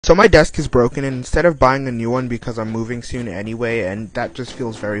So my desk is broken, and instead of buying a new one because I'm moving soon anyway, and that just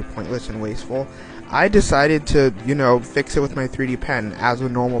feels very pointless and wasteful, I decided to, fix it with my 3D pen as a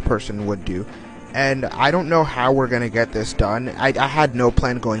normal person would do. And I don't know how we're gonna get this done. I had no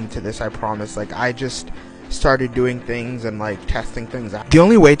plan going into this, I promise. I just started doing things and, testing things out. The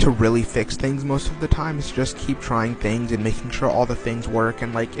only way to really fix things most of the time is just keep trying things and making sure all the things work,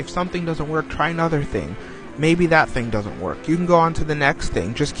 and, if something doesn't work, try another thing. Maybe that thing doesn't work. You can go on to the next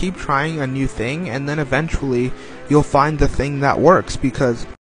thing. Just keep trying a new thing, and then eventually you'll find the thing that works, because